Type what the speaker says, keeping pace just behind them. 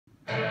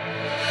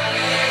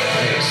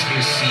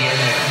is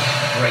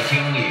CNN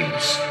Breaking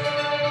News.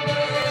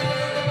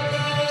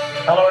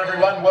 Hello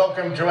everyone,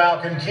 welcome to our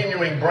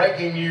continuing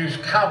breaking news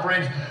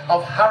coverage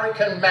of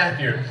Hurricane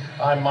Matthew.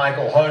 I'm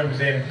Michael Holmes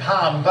in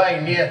Palm Bay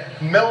near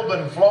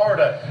Melbourne,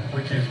 Florida,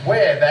 which is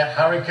where that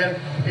hurricane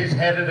is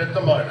headed at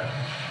the moment.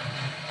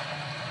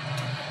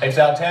 It's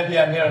now 10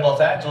 p.m. here in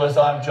Los Angeles.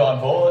 I'm John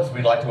Vors.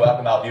 We'd like to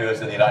welcome our viewers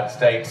in the United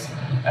States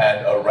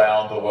and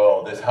around the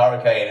world. This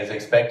hurricane is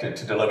expected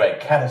to deliver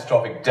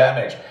catastrophic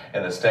damage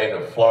in the state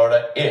of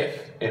Florida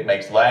if it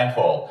makes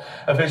landfall.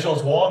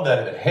 Officials warn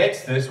that if it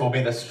hits, this will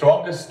be the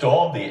strongest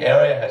storm the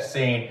area has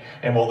seen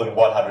in more than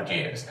 100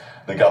 years.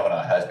 The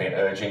governor has been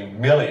urging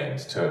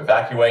millions to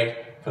evacuate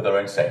for their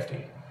own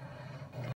safety.